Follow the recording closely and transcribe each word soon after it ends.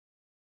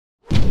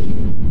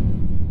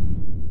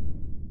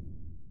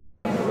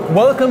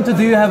Welcome to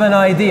Do You Have an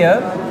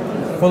Idea?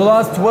 For the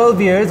last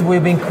 12 years,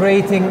 we've been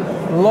creating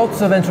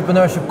lots of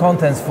entrepreneurship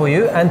contents for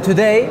you, and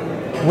today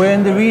we're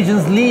in the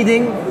region's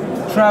leading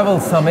travel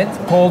summit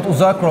called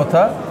Uzak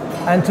Rota.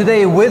 And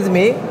today with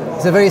me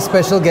is a very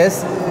special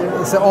guest.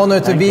 It's an honor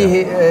to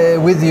be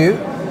with you.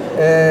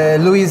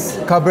 Luis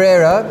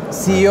Cabrera,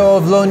 CEO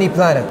of Lonely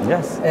Planet.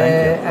 Yes, thank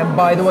you. And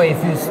by the way,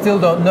 if you still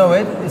don't know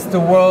it, it's the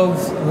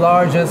world's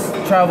largest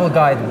travel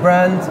guide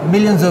brand,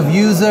 millions of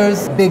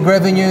users, big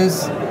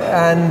revenues,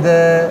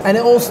 and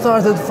it all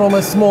started from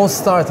a small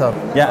startup.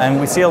 Yeah,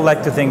 and we still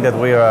like to think that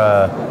we're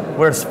a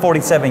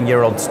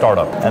 47-year-old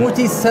startup.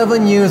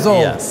 47 years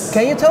old. Yes.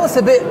 Can you tell us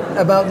a bit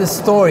about this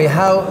story,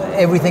 how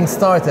everything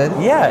started?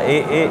 Yeah,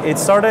 it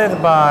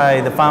started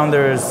by the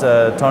founders,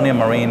 Tony and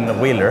Maureen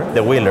Wheeler,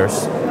 the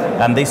Wheelers,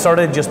 and they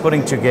started just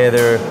putting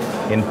together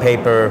in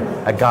paper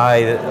a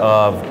guide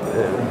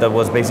that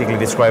was basically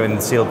describing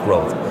the Silk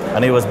Road.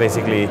 And it was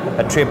basically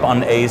a trip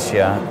on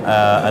Asia,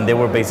 and they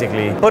were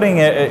basically putting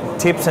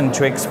tips and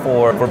tricks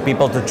for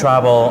people to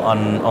travel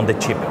on the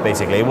cheap,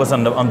 basically. It was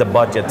on the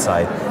budget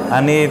side.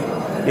 And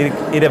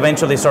it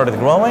eventually started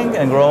growing,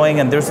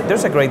 and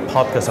there's a great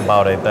podcast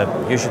about it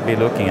that you should be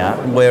looking at,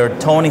 where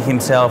Tony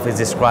himself is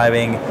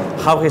describing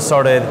how he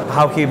started,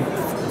 how he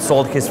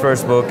sold his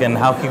first book, and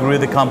how he grew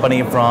the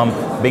company from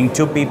being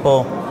 2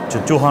 people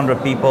to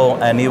 200 people,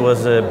 and he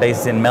was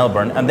based in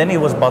Melbourne, and then he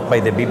was bought by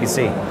the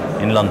BBC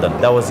in London.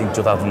 That was in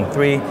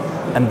 2003,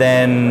 and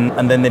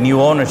then the new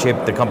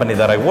ownership, the company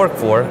that I work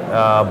for,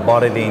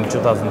 bought it in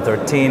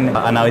 2013,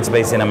 and now it's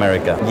based in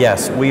America.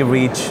 Yes, we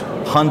reach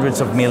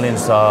hundreds of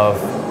millions of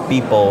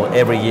people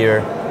every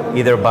year,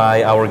 either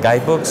by our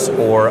guidebooks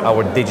or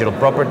our digital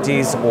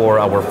properties or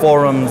our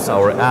forums,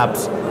 our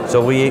apps.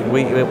 So we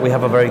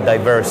have a very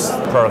diverse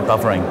product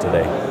offering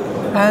today.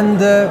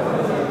 And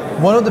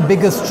one of the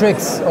biggest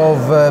tricks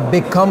of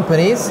big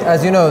companies,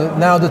 as you know,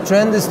 now the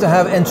trend is to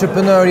have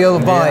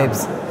entrepreneurial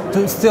vibes,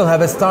 to still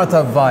have a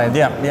startup vibe.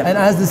 Yeah. And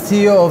as the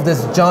CEO of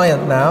this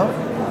giant now,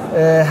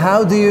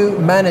 how do you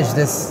manage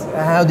this?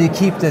 How do you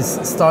keep this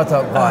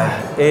startup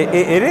vibe?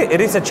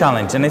 It is a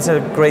challenge, and it's a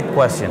great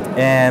question.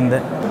 And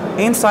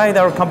inside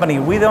our company,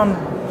 we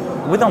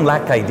don't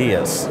lack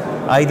ideas.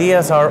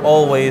 Ideas are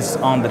always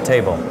on the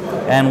table.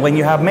 And when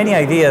you have many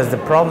ideas, the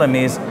problem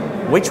is,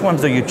 which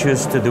ones do you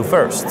choose to do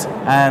first?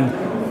 And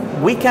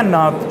we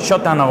cannot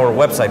shut down our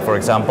website, for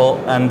example,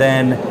 and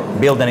then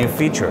build a new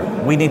feature.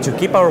 We need to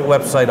keep our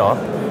website up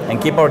and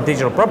keep our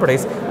digital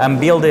properties and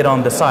build it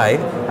on the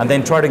side and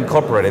then try to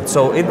incorporate it.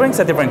 So it brings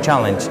a different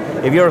challenge.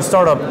 If you're a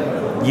startup,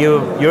 you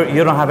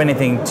don't have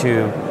anything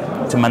to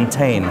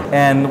maintain.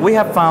 And we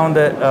have found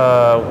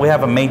that we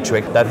have a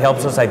matrix that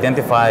helps us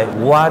identify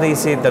what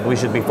is it that we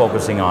should be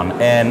focusing on.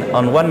 And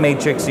on one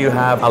matrix you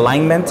have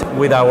alignment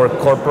with our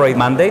corporate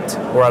mandate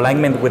or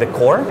alignment with the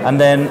core. And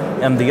then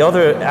on the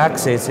other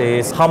axis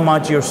is how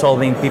much you're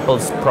solving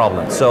people's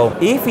problems. So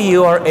if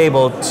you are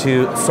able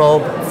to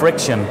solve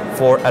friction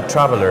for a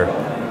traveler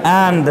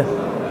and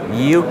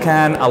you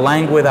can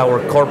align with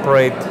our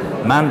corporate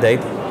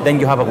mandate,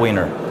 then you have a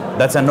winner.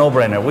 That's a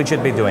no-brainer. We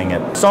should be doing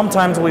it.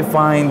 Sometimes we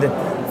find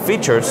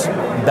features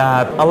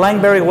that align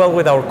very well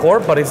with our core,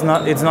 but it's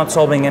not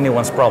solving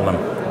anyone's problem.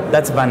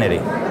 That's vanity.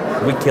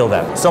 We kill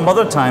that. Some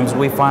other times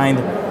we find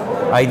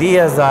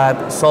ideas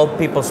that solve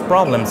people's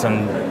problems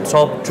and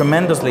solve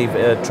tremendously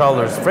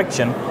travelers'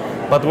 friction,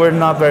 but we're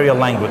not very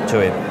aligned to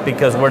it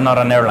because we're not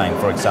an airline,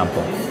 for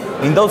example.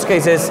 In those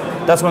cases,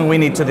 that's when we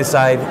need to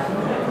decide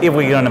if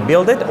we're going to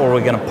build it or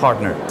we're going to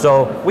partner.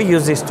 So we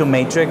use these 2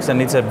 matrices,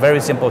 and it's a very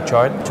simple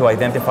chart to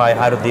identify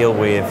how to deal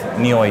with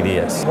new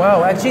ideas.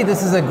 Wow, actually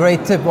this is a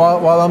great tip.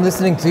 While I'm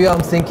listening to you, I'm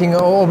thinking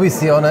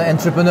obviously on an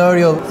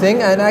entrepreneurial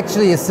thing, and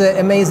actually it's an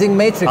amazing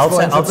matrix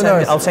for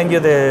entrepreneurs. I'll send you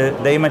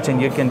the image,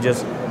 and you can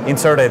just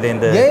insert it in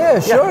the...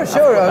 Yeah, sure.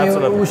 I mean,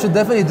 absolutely. we should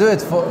definitely do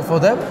it for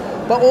them.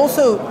 But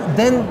also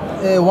then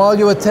while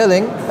you were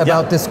telling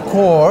about this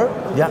core,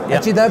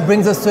 actually that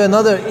brings us to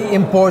another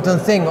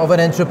important thing of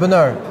an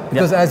entrepreneur.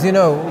 Because as you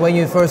know, when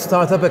you first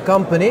start up a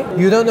company,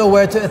 you don't know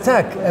where to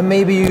attack, and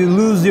maybe you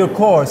lose your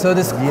core. So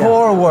this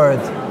core word,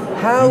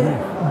 how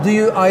do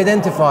you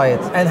identify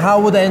it? And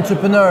how would an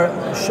entrepreneur,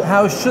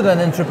 how should an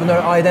entrepreneur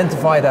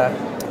identify that?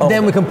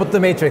 Then we can put the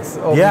matrix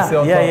obviously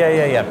on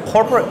top.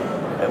 Corporate.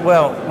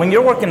 Well, when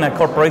you're working in a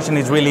corporation,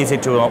 it's really easy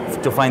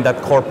to find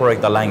that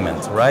corporate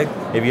alignment, right?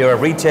 If you're a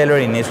retailer,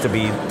 it needs to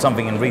be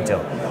something in retail.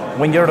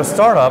 When you're a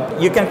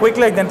startup, you can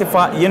quickly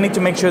identify, you need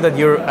to make sure that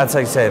you're, as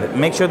I said,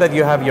 make sure that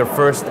you have your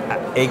first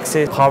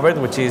axis covered,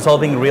 which is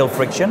solving real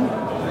friction.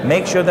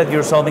 Make sure that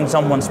you're solving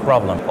someone's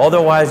problem.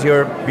 Otherwise,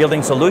 you're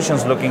building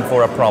solutions looking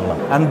for a problem.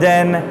 And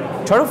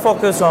then try to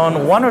focus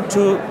on 1 or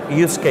 2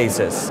 use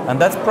cases.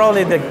 And that's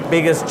probably the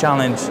biggest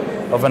challenge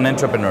of an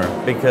entrepreneur,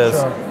 because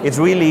it's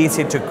really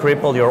easy to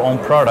cripple your own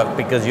product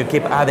because you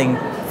keep adding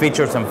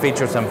features and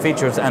features and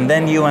features, and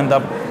then you end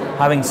up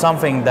having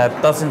something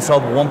that doesn't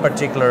solve one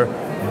particular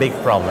big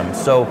problem.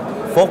 So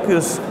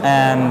focus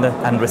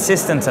and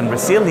resistance and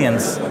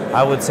resilience,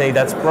 I would say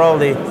that's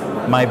probably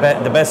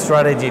the best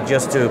strategy,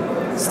 just to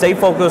stay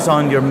focused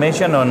on your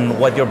mission, on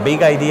what your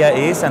big idea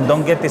is, and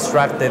don't get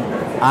distracted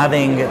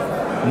adding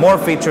more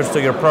features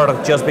to your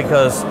product just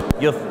because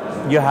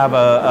you have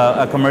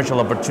a commercial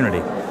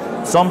opportunity.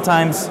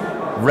 Sometimes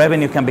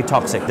revenue can be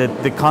toxic.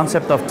 The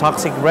concept of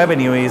toxic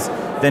revenue is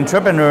the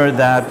entrepreneur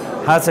that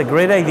has a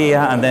great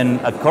idea and then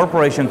a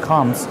corporation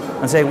comes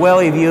and say, well,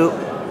 if you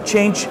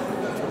change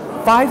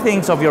 5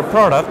 things of your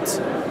product,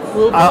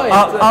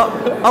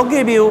 I'll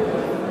give you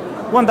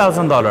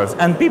 $1,000.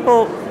 And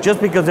people, just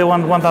because they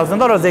want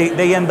 $1,000,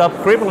 they end up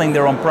crippling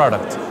their own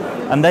product.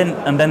 And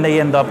then they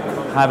end up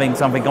having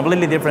something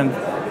completely different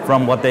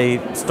from what they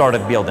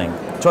started building.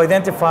 To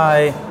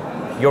identify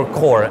your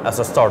core as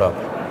a startup,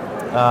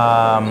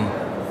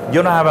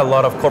 you don't have a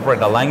lot of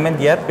corporate alignment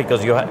yet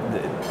because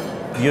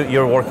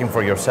you're working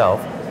for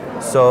yourself.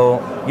 So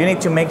you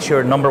need to make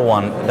sure, number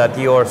one, that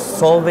you're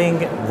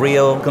solving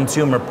real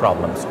consumer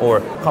problems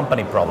or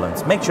company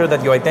problems. Make sure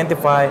that you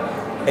identify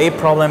a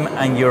problem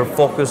and you're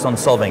focused on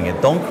solving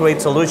it. Don't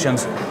create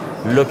solutions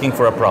looking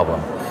for a problem.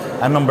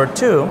 And number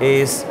 2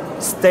 is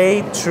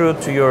stay true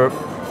to your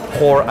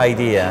core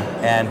idea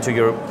and to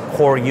your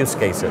core use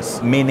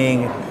cases,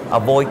 meaning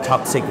avoid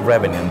toxic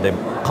revenue. The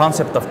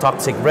concept of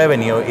toxic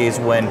revenue is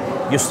when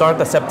you start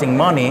accepting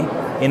money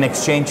in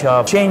exchange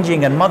of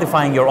changing and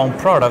modifying your own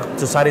product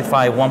to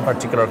satisfy one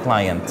particular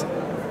client.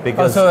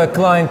 Because so a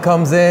client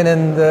comes in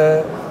and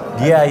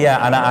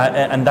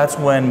and that's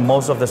when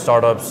most of the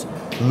startups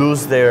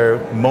lose their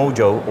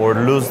mojo or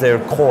lose their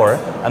core,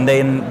 and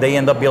then they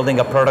end up building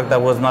a product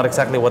that was not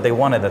exactly what they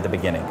wanted at the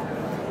beginning.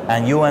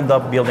 And you end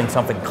up building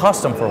something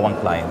custom for one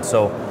client.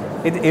 So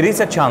it is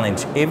a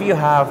challenge. If you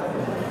have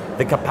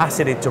the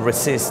capacity to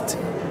resist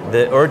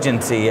the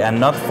urgency and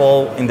not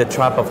fall in the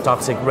trap of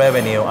toxic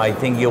revenue, I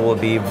think you will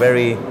be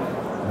very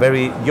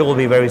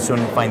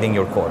soon finding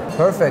your core.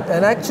 Perfect.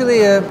 And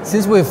actually,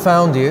 since we've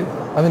found you,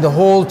 I mean, the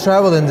whole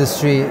travel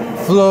industry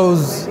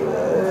flows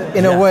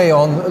in a way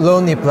on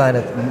Lonely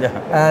Planet.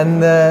 Yeah.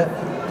 And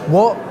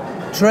what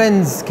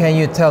trends can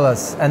you tell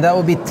us? And that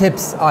will be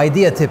tips,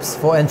 idea tips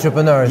for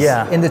entrepreneurs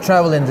in the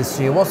travel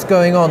industry. What's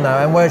going on now,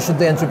 and where should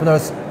the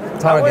entrepreneurs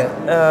target?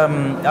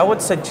 I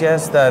would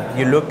suggest that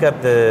you look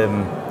at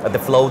the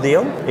flow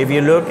deal. If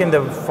you look in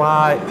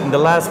the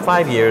last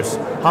 5 years,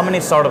 how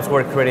many startups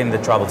were created in the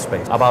travel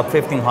space? About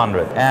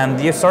 1,500. And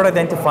you start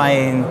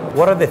identifying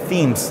what are the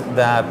themes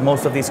that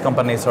most of these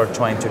companies are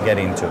trying to get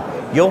into.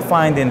 You'll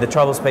find in the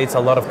travel space a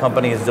lot of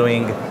companies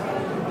doing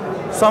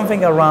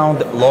something around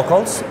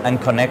locals and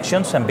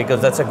connections, and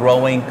because that's a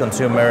growing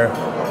consumer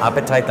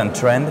appetite and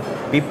trend,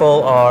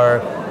 people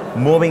are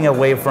moving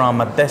away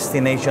from a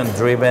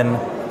destination-driven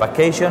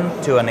vacation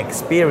to an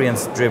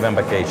experience-driven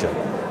vacation.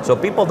 So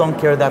people don't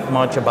care that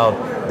much about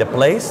the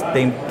place,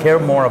 they care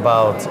more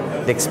about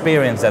the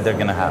experience that they're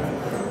gonna have.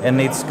 And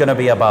it's gonna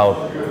be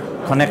about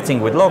connecting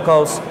with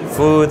locals,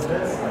 food,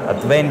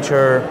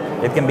 adventure,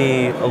 it can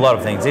be a lot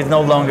of things. It's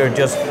no longer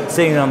just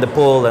sitting on the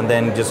pool and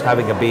then just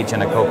having a beach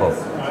and a cocoa.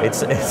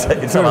 It's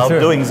about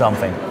doing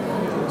something.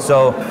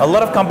 So a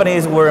lot of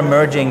companies were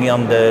emerging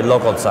on the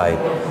local side,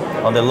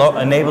 on the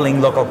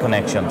enabling local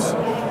connections.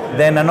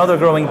 Then another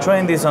growing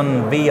trend is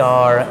on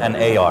VR and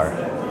AR.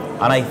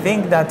 And I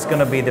think that's going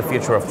to be the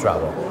future of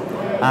travel.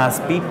 As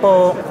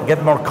people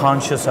get more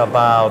conscious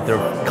about their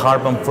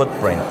carbon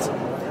footprint,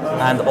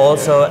 and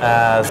also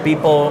as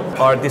people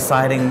are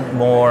deciding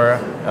more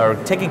or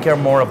taking care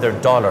more of their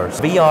dollars,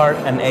 VR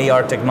and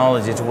AR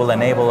technologies will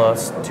enable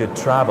us to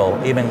travel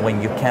even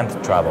when you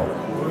can't travel.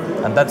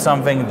 And that's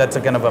something that's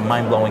a kind of a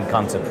mind-blowing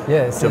concept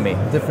to me.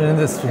 Different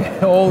industry.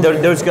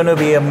 There's going to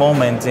be a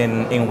moment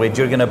in which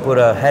you're going to put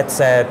a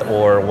headset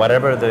or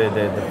whatever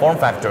the form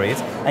factor is,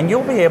 and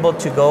you'll be able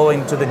to go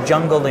into the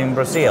jungle in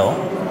Brazil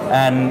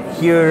and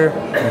hear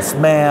and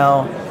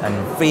smell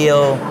and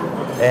feel,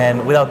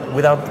 and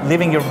without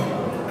leaving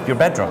your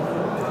bedroom.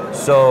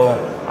 So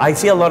I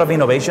see a lot of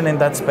innovation in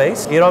that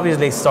space. It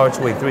obviously starts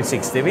with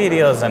 360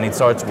 videos and it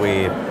starts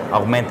with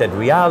augmented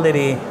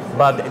reality,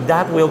 but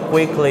that will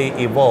quickly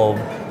evolve,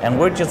 and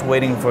we're just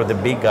waiting for the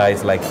big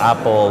guys like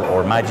Apple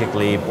or Magic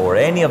Leap or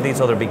any of these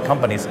other big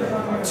companies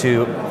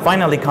to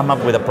finally come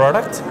up with a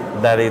product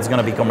that is going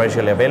to be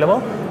commercially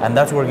available, and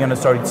that's where we're going to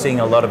start seeing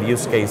a lot of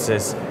use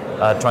cases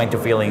trying to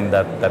fill in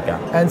that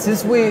gap. And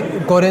since we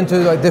got into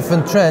like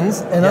different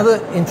trends, another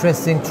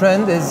interesting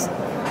trend is,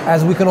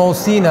 as we can all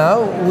see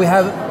now, we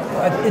have,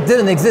 it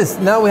didn't exist,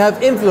 now we have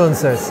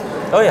influencers.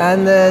 Oh yeah.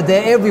 And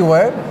they're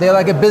everywhere. They're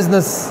like a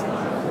business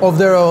of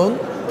their own.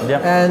 Yeah.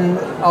 And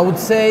I would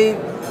say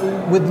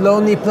with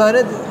Lonely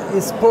Planet,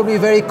 it's probably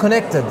very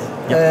connected.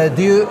 Yeah.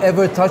 Do you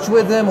ever touch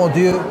with them, or do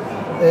you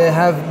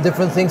have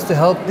different things to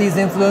help these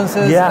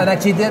influencers? Yeah. And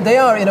actually they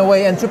are in a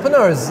way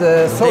entrepreneurs,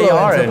 solo they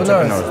are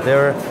entrepreneurs.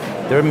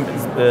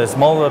 They're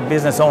small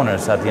business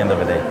owners at the end of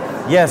the day.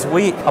 Yes,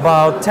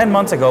 about 10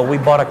 months ago, we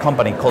bought a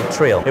company called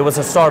Trill. It was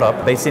a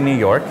startup based in New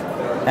York,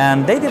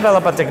 and they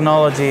develop a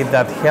technology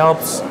that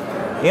helps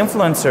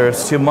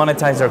influencers to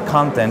monetize their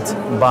content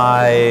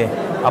by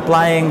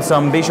applying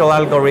some visual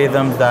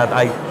algorithms that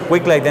I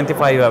quickly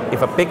identify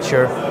if a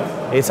picture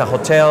is a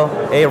hotel,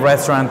 a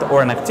restaurant,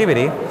 or an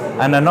activity,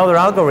 and another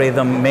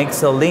algorithm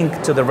makes a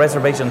link to the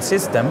reservation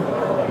system,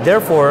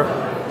 therefore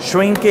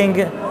shrinking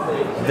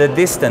the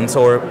distance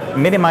or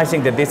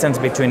minimizing the distance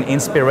between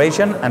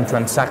inspiration and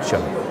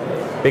transaction.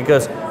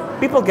 Because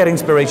people get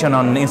inspiration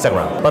on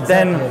Instagram, but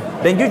then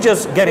you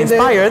just get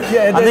inspired,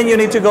 and then you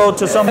need to go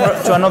to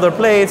to another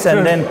place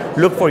and then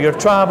look for your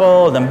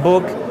travel, then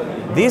book.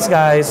 These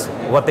guys,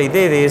 what they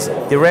did is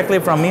directly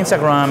from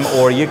Instagram,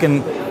 or you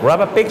can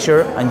grab a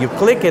picture and you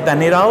click it,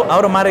 and it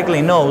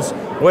automatically knows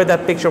where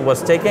that picture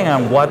was taken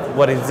and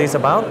what is this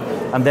about,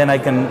 and then I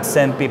can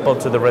send people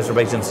to the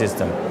reservation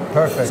system.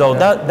 Perfect. So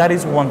that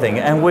is one thing,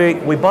 and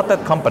we bought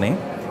that company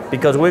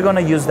because we're going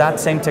to use that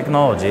same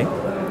technology.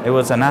 It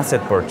was an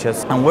asset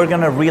purchase, and we're going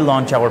to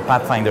relaunch our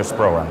Pathfinders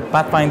program.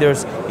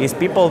 Pathfinders is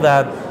people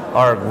that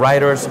are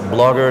writers,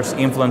 bloggers,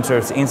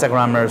 influencers,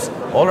 Instagrammers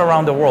all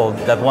around the world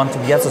that want to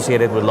be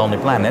associated with Lonely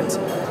Planet,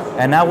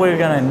 and now we're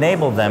going to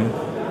enable them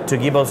to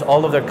give us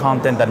all of their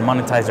content and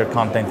monetize their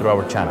content through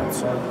our channels.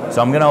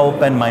 So I'm going to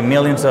open my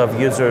millions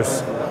of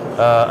users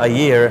a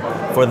year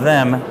for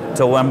them,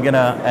 so I'm going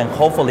to, and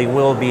hopefully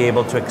we'll be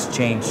able to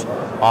exchange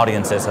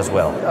audiences as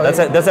well.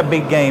 That's a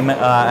big game,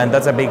 and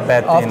that's a big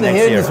bet in next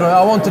year. This one,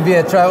 I want to be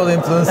a travel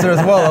influencer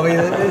as well. I mean,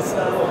 it's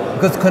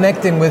because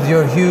connecting with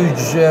your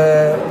huge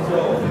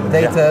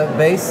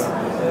database,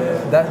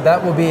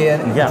 that will be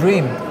a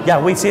dream. Yeah,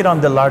 we sit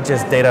on the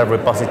largest data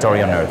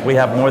repository on earth. We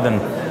have more than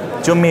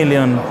 2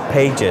 million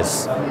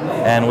pages,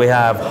 and we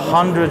have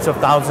hundreds of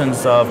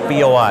thousands of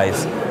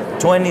POIs,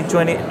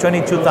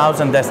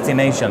 22,000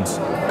 destinations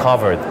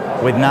covered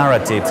with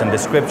narratives and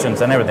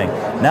descriptions and everything.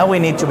 Now we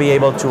need to be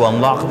able to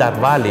unlock that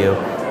value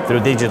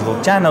through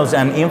digital channels,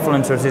 and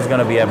influencers is going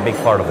to be a big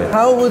part of it.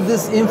 How would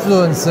this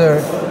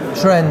influencer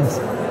trend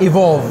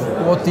evolve?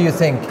 What do you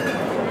think?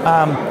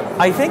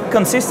 I think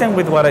consistent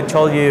with what I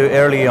told you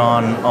early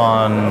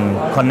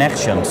on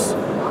connections,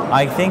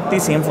 I think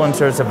these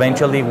influencers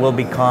eventually will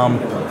become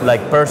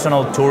like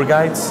personal tour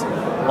guides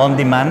on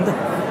demand.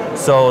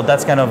 So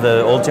that's kind of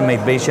the ultimate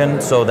vision,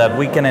 so that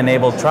we can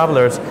enable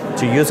travelers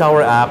to use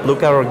our app,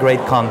 look at our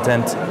great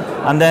content,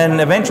 and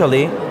then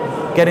eventually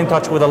get in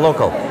touch with a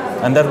local.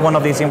 And that's one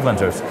of these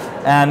influencers.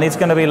 And it's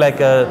going to be like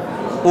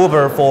a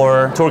Uber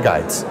for tour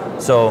guides.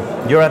 So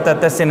you're at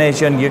that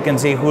destination, you can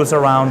see who's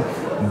around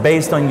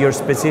based on your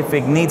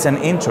specific needs and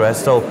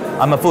interests. So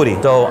I'm a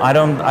foodie, so I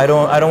don't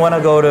want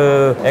to go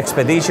to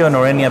expedition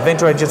or any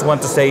adventure. I just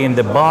want to stay in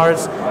the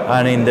bars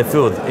and in the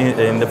food,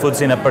 in the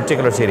foods in a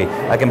particular city.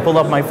 I can pull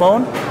up my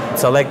phone,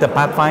 select the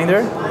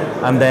Pathfinder,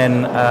 and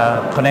then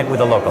connect with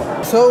the local.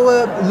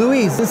 So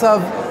Luis, since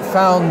I've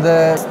found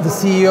the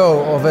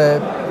CEO of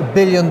a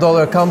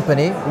billion-dollar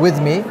company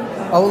with me,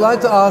 I would like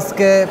to ask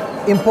an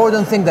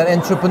important thing that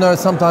entrepreneurs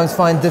sometimes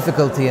find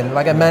difficulty in,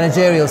 like a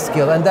managerial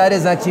skill, and that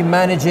is actually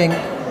managing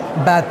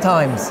bad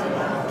times.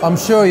 I'm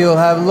sure you'll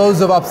have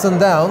loads of ups and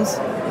downs.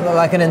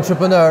 Like an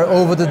entrepreneur,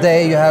 over the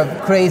day you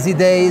have crazy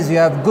days, you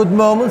have good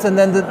moments, and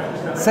then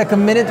the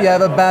second minute you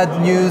have a bad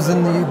news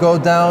and you go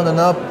down and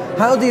up.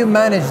 How do you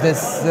manage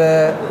this?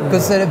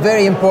 Because it's a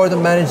very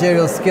important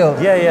managerial skill.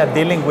 Yeah,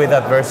 dealing with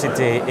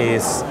adversity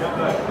is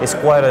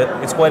quite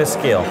a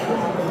skill.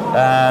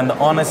 And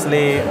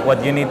honestly,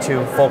 what you need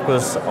to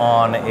focus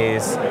on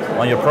is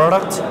on your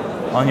product,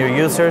 on your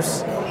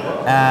users,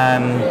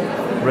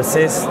 and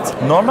resist.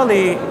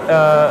 Normally,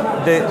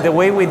 the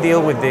way we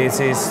deal with this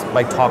is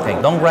by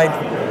talking. Don't write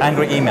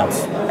angry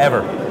emails,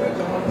 ever.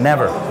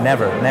 Never.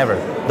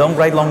 Don't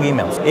write long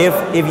emails.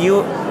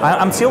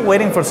 I'm still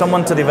waiting for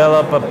someone to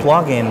develop a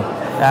plugin,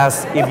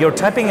 as if you're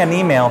typing an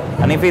email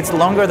and if it's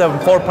longer than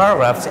 4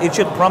 paragraphs, it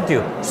should prompt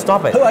you,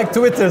 stop it. Like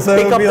Twitter, so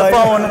pick up the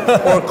phone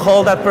or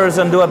call that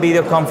person, do a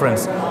video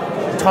conference.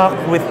 Talk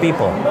with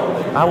people.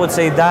 I would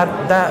say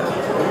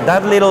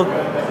that little,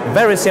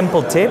 very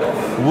simple tip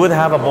would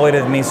have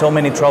avoided me so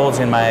many troubles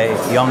in my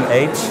young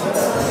age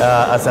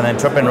as an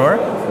entrepreneur,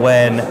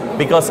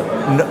 because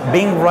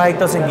being right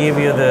doesn't give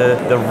you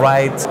the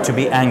right to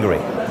be angry.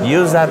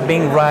 Use that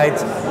being right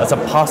as a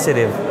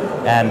positive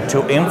and to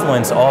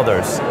influence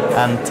others,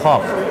 and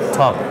talk.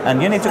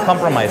 And you need to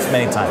compromise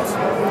many times.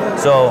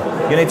 So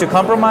you need to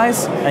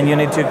compromise and you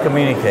need to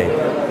communicate.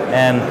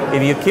 And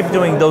if you keep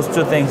doing those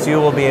 2 things, you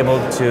will be able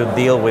to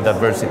deal with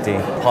adversity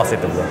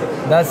positively.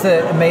 That's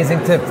an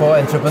amazing tip for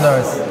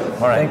entrepreneurs.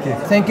 All right. Thank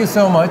you. Thank you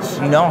so much,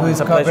 Luis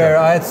Cabrera.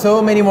 Cabrera. I had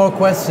so many more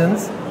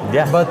questions.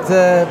 Yeah. But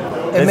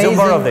amazing. Let's do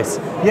more of this.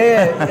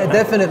 Yeah,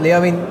 definitely. I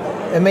mean,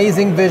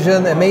 amazing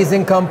vision,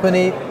 amazing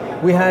company.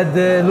 We had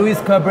Luis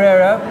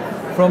Cabrera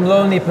from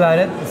Lonely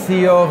Planet,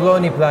 CEO of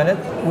Lonely Planet.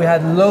 We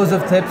had loads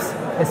of tips,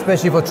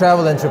 especially for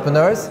travel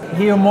entrepreneurs.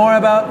 Hear more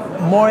about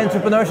more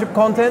entrepreneurship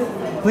content,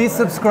 please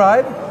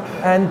subscribe.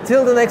 And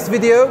till the next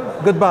video,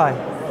 goodbye.